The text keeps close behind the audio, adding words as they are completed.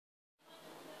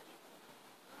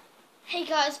Hey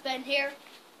guys, Ben here.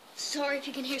 Sorry if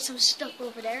you can hear some stuff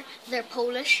over there. They're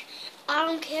Polish. I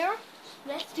don't care.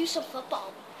 Let's do some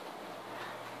football.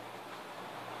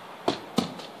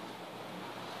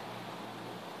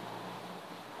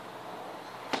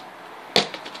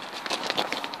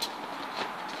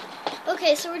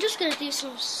 Okay, so we're just going to do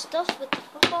some stuff with the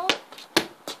football.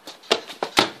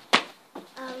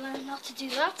 Learn not to do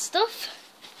that stuff.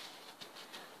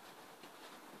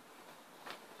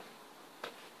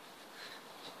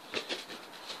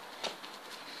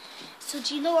 So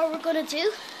do you know what we're going to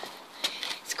do?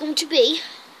 It's going to be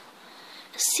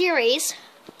a series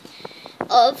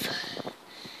of,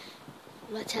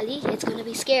 well, I tell you, it's going to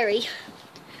be scary.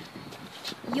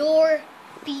 Your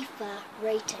FIFA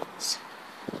ratings.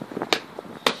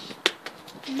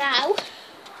 Now,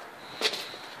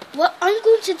 what I'm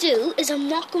going to do is I'm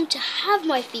not going to have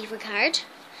my FIFA card.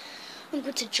 I'm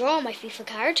going to draw my FIFA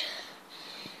card.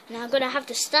 And I'm going to have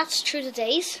the stats through the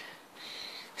days.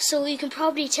 So you can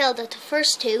probably tell that the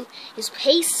first two is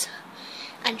pace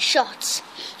and shots.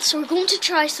 So we're going to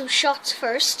try some shots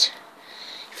first.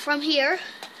 From here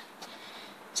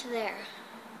to there.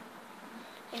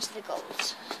 Into the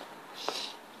goals.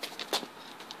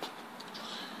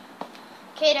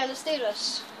 Okay, now let's do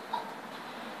this.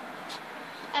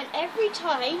 And every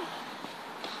time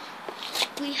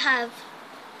we have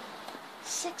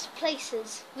 6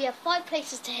 places. We have 5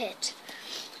 places to hit.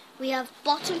 We have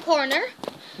bottom corner.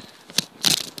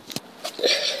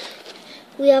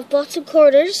 We have bottom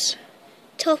corners,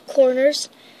 top corners,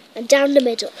 and down the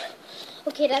middle.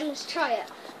 Okay, then let's try it.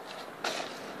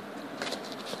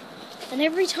 And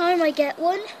every time I get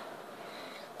one,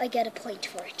 I get a point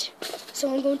for it.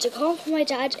 So I'm going to call for my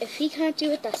dad. If he can't do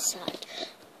it, that's sad.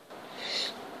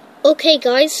 Okay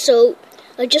guys, so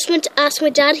I just went to ask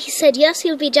my dad. He said yes,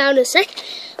 he'll be down in a sec.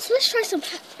 So let's try some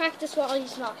practice while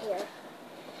he's not here.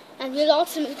 And you'll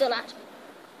also meet the lad.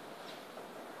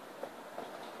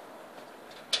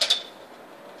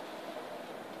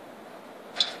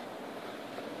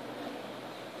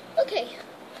 Okay,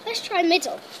 let's try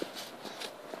middle.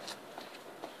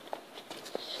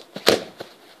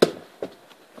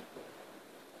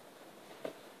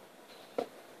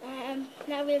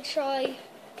 Now we'll try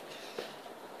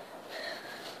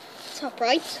top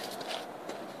right.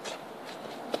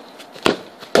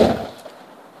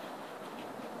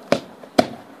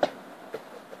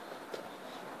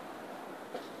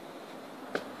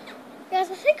 Guys,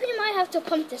 I think we might have to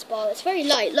pump this ball. It's very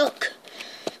light, look.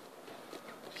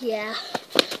 Yeah,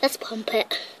 let's pump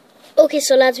it. Okay,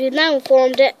 so lads, we've now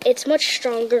informed it. It's much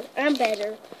stronger and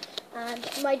better. And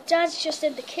my dad's just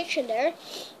in the kitchen there.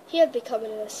 He'll be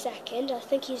coming in a second. I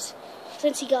think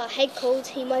since he got a head cold,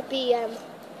 he might be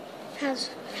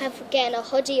getting a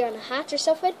hoodie or a hat or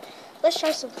something. Let's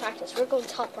try some practice. We're going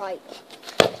top right.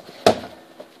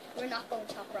 We're not going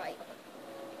top right.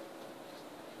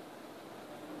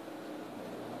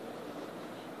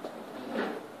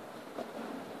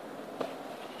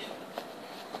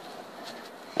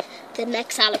 The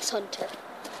next Alex Hunter.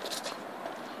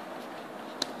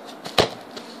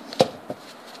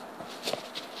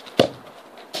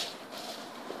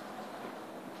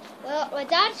 Well, my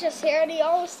dad's just here and he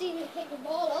always sees me pick the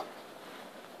ball up.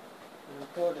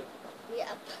 Recording.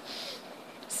 Yep.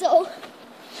 So,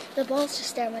 the ball's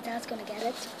just there, my dad's going to get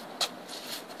it.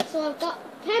 So I've got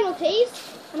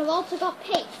penalties and I've also got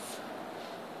pace.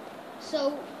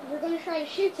 So, we're going to try to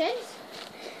shoot it.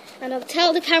 And I'll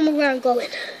tell the camera where I'm going.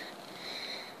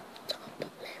 Top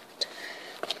left.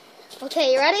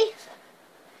 Okay, you ready?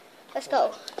 Let's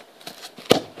go.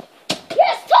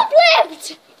 Yes, top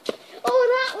left!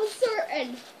 Oh, that was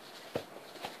certain.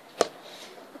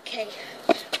 Okay.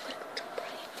 I'm gonna go top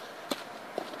right.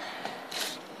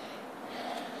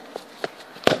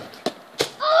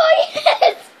 Oh,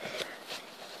 yes!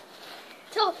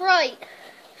 Top right.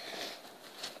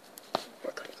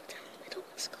 We're gonna go down the middle.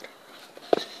 Let's go down.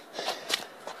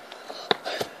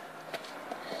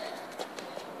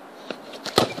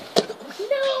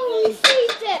 No, he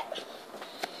saved it.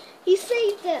 He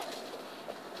saved it.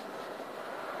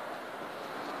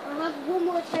 I'll have one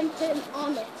more attempt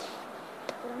on it.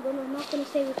 But I'm not going to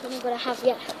say which one I'm going to have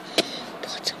yet.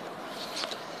 But,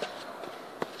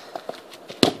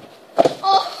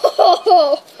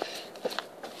 oh!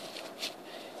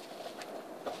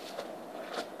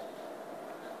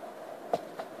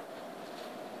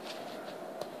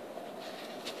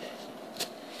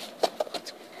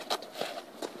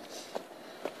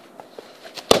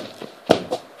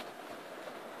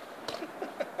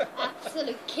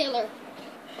 Absolute killer.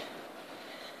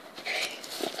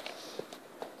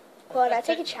 Well, I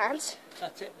take a chance.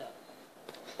 That's it now.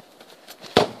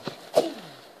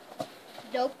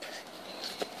 Nope.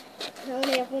 I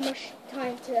only have one more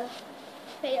time to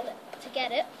fail it, to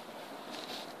get it.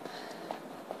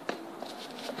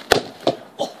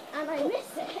 And I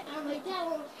miss it, and my dad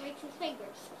almost breaks his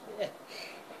fingers. Yeah.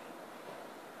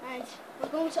 And we're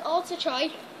going to also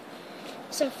try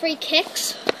some free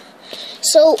kicks.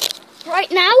 So,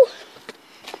 right now,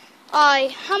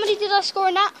 how many did I score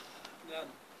in that? None.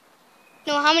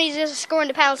 No, how many did I score in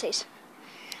the penalties?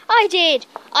 I did.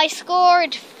 I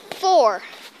scored 4.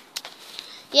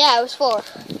 Yeah, it was 4.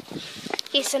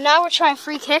 Okay, so now we're trying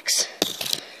free kicks.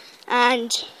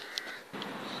 And,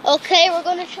 okay, we're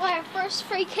going to try our first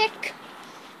free kick,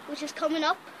 which is coming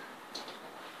up.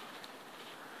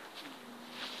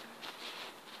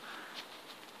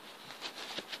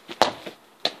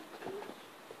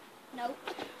 Nope.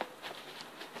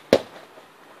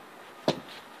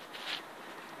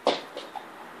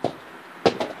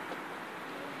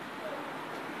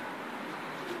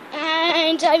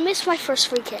 And I missed my first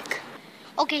free kick.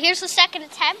 Okay, here's the second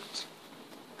attempt.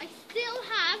 I still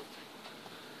have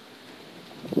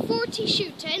 40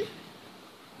 shooting.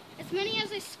 As many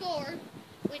as I score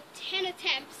with 10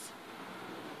 attempts.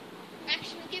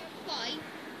 Actually, we'll give it 5.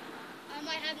 I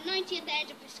might have 90 at the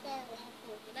end of the score. But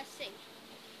let's see.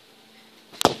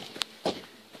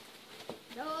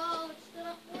 No, it's still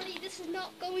at 40. This is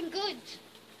not going good.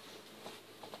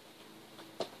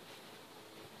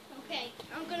 Okay,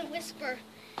 I'm going to whisper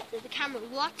to the camera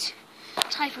what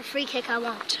type of free kick I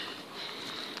want.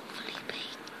 Felipe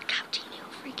Coutinho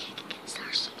free kick against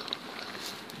Arsenal.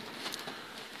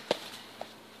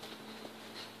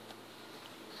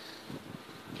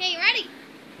 Okay, you ready?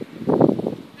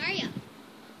 Are you?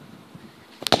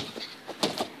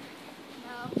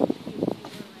 No.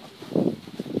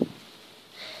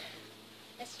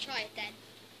 Let's try it then.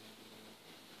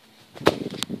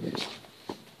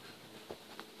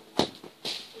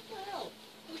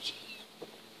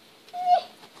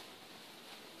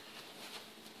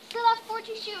 Still have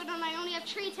 40 shooting and I only have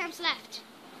 3 attempts left.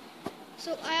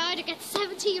 So I either get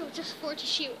 70 or just 40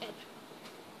 shooting.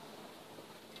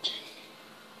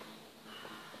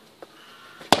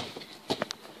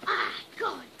 Ah,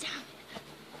 god damn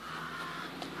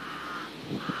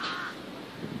it.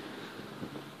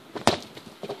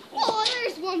 Oh,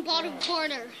 there's one bottom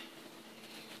corner.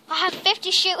 I have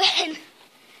 50 shooting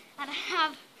and I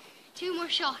have 2 more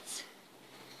shots.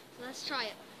 So let's try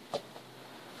it.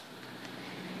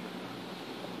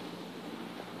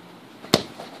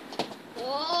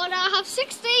 Oh, now I have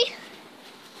 60.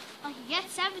 I can get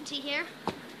 70 here.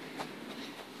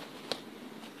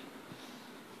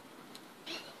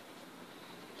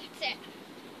 That's it.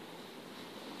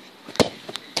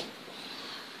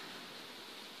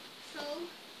 So,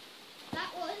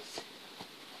 that was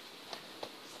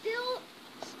still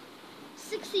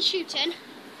 60 shooting.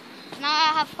 Now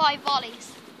I have 5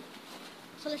 volleys.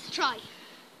 So let's try.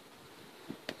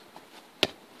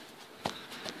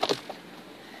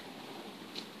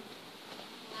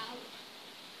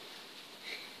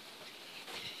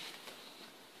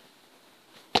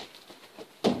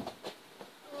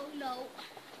 No.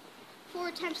 4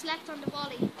 attempts left on the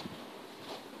volley.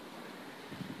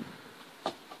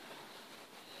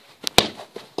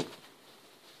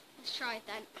 Let's try it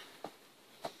then.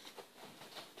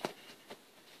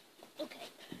 Okay.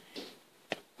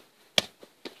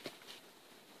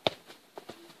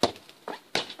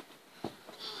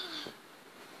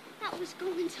 That was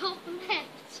going top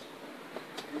left.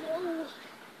 No.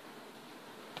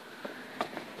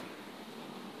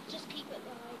 Just keep it like.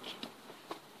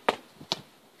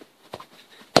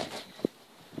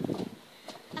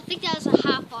 I think that was a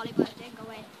half volley, but it didn't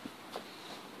go in.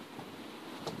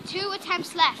 2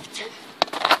 attempts left.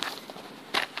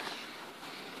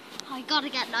 I gotta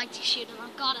get 90 shooting. I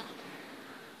gotta.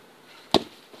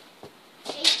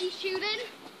 80 shooting.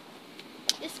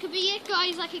 This could be it,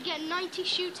 guys. I could get 90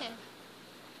 shooting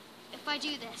if I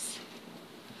do this.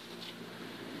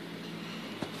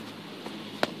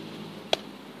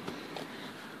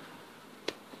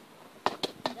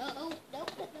 No.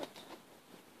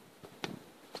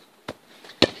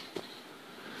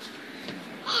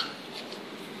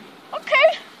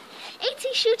 Okay,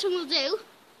 80 shooting will do.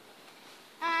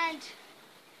 And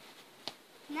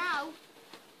now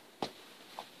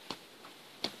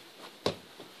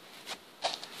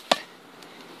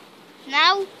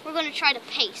we're going to try to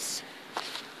pace.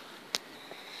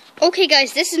 Okay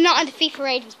guys, this is not on the FIFA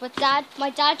ratings, but my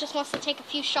dad just wants to take a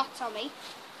few shots on me.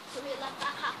 So we'll let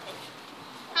that happen.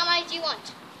 How many do you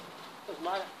want? Doesn't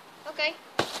matter. Okay.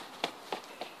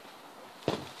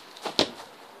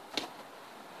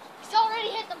 He's already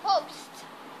hit the post.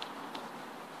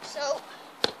 So,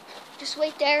 just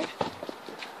wait there.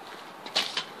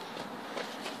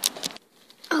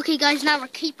 Okay guys, now we're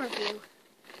keeper view.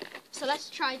 So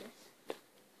let's try this.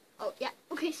 Oh yeah,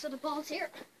 okay, so the ball's here.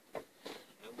 How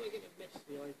am I going to miss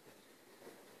the iPad?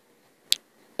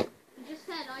 He just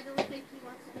said I don't think he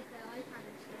wants to hit the iPad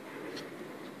instead.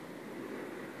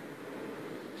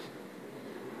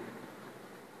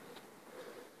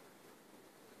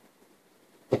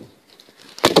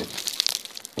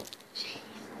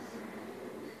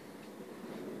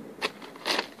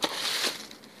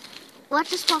 What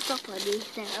just popped up on me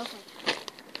there? Okay.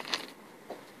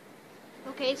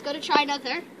 Okay, he's gonna try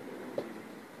another.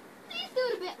 Please do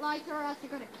it a bit lighter or else you're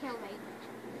gonna kill me.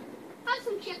 Have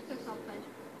some chips or something.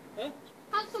 Huh?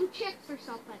 Have some chips or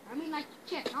something. I mean like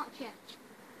chip, not chip.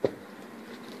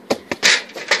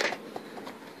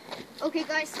 Okay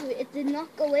guys, so it did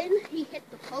not go in. He hit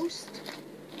the post.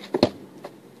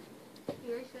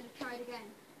 Here, he's gonna try it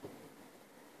again.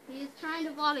 He is trying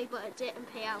to volley, but it didn't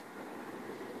pay out.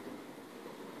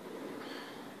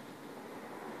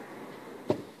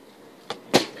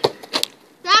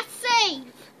 That's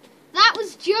save! That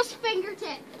was just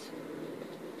fingertipped.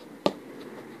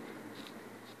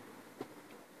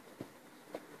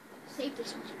 Save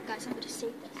this one. Guys, I'm gonna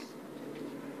save this.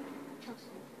 Trust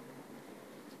me.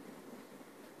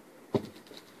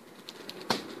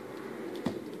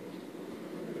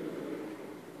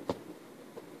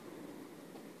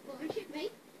 Well, aren't you,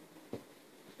 mate?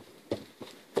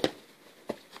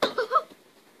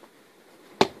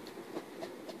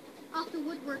 Off the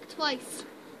woodwork twice.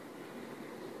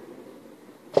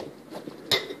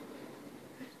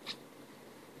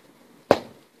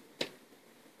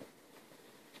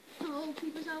 Oh,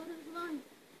 keeper's out of the line.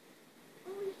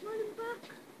 Oh, he's running back.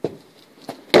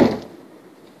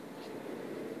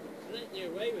 I'm letting you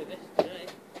away with this today.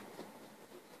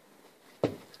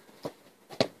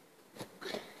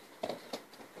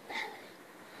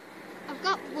 I've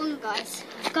got one, guys.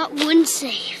 I've got one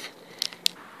save.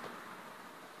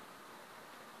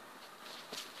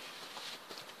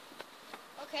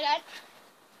 Okay, Dad.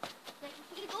 If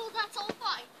you get a goal, that's all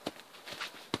fine.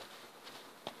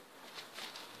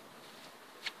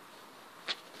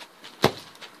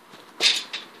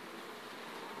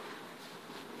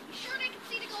 You sure they can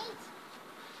see the goals?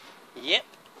 Yep.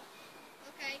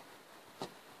 Okay.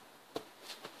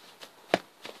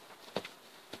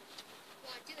 Go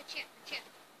on, do the chip,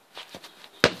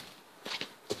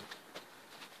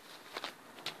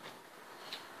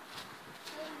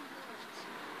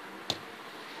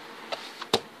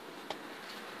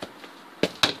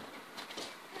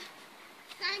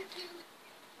 Thank you,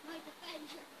 my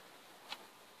defender.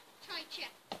 Try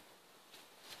chip.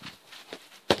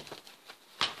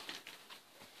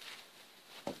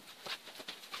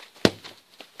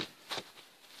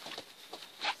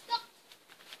 Stop.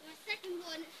 My second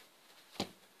one.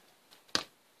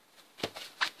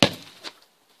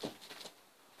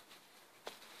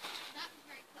 That was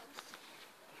very close.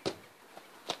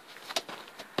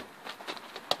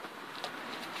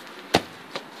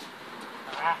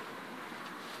 Ah.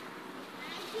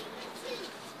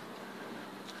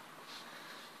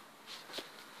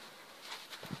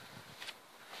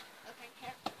 Okay,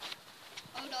 here.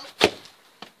 Oh no.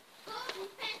 Oh,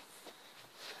 yes.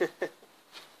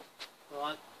 Go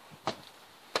on.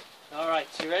 Alright,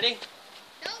 you ready?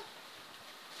 No.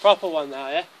 Proper one now,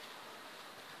 yeah?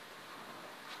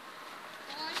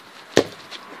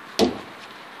 Go on.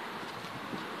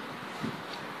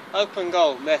 Open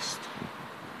goal, missed.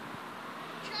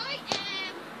 Try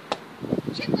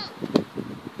chip up.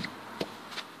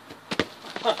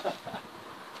 What?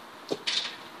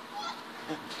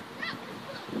 That was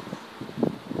close.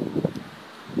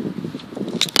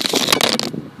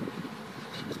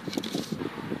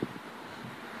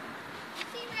 You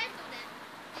see red on it?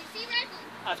 Do you see red on?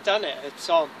 I've done it, it's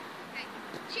on. Okay.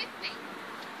 Chip me.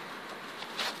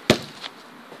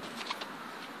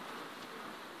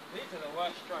 These are the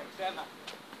worst strikes ever.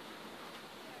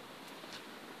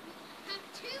 Have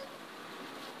two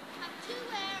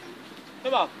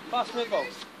Come on, pass me the ball.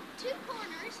 corners, two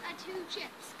corners and two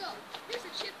chips. Go. Here's a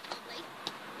chip, probably.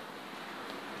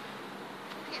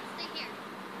 Okay, stay here.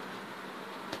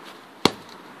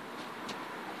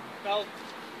 Goal.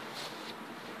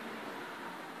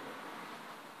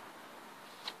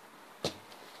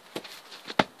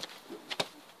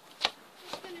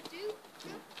 What you gonna do?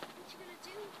 No? What you gonna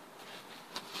do?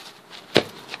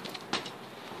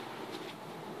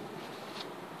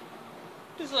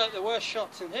 These are like the worst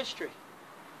shots in history.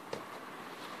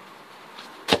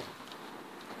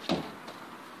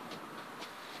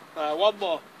 One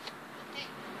more. Okay.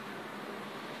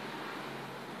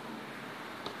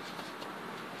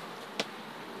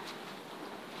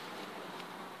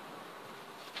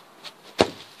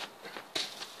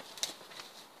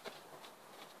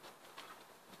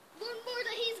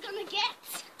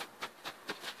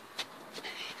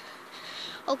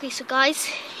 Okay, so guys,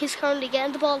 he's currently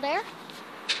getting the ball there.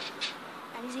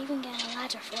 And he's even getting a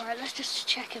ladder for it. Let's just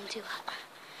check him do that.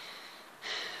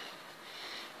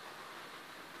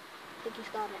 I think he's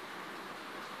got it.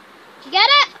 Did you get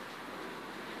it?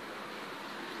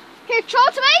 Here, throw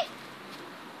it to me.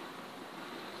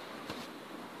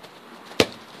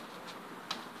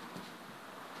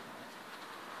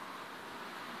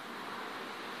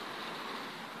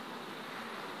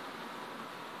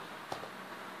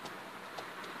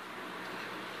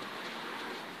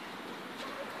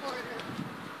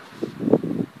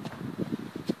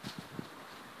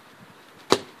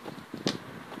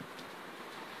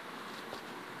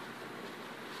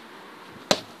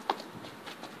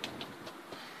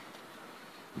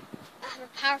 I have a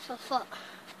powerful foot.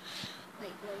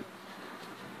 Wait.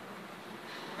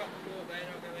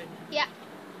 Yeah.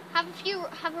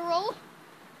 Have a roll.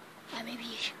 Maybe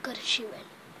you're good at shooting.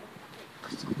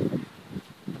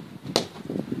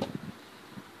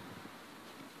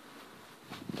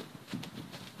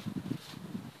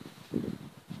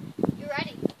 You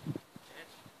ready?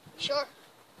 Sure.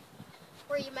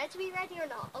 Were you meant to be ready or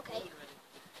not? Okay.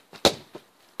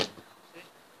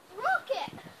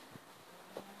 Rocket!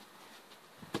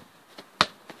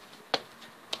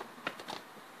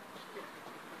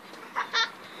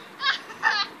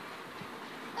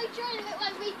 I'm trying to get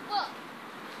my weak foot.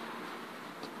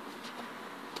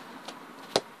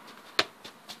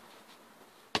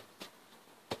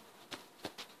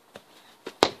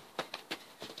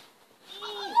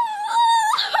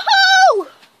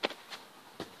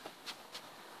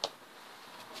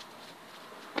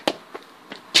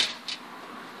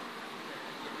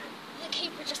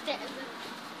 Just did.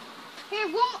 Here,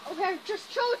 here, just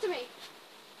throw it to me.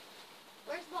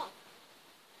 Where's the ball?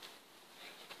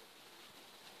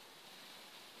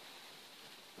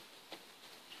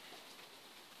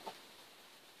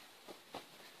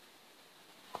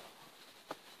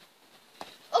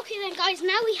 Okay then guys,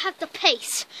 now we have the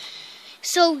pace.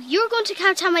 So you're going to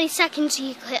count how many seconds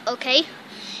you hit, okay?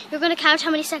 You're going to count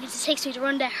how many seconds it takes me to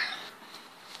run there.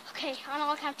 Okay, and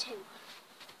I'll count 2.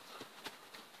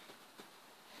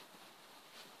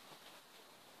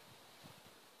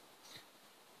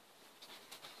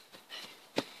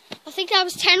 I think that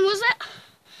was 10, was it?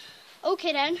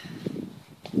 Okay then.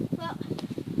 Well,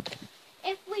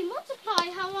 if we multiply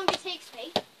how long it takes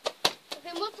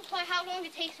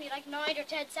me, like 9 or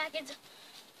 10 seconds,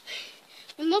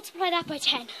 we multiply that by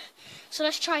 10. So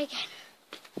let's try again.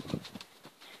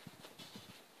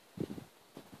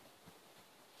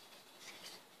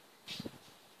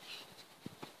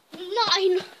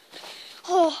 9.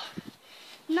 Oh,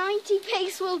 90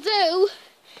 pace will do.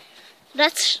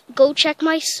 Let's go check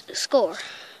my score.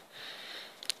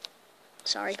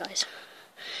 Sorry guys.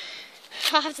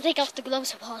 I have to take off the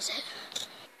gloves to pause it.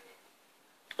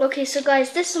 Okay, so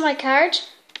guys, this is my card.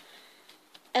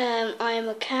 I am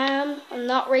a Cam. I'm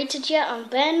not rated yet. I'm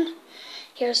Ben.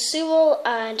 Here's Sewell,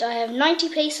 and I have 90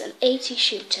 pace and 80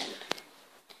 shooting.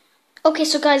 Okay,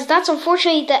 so guys, that's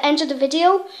unfortunately the end of the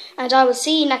video, and I will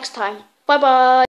see you next time. Bye bye.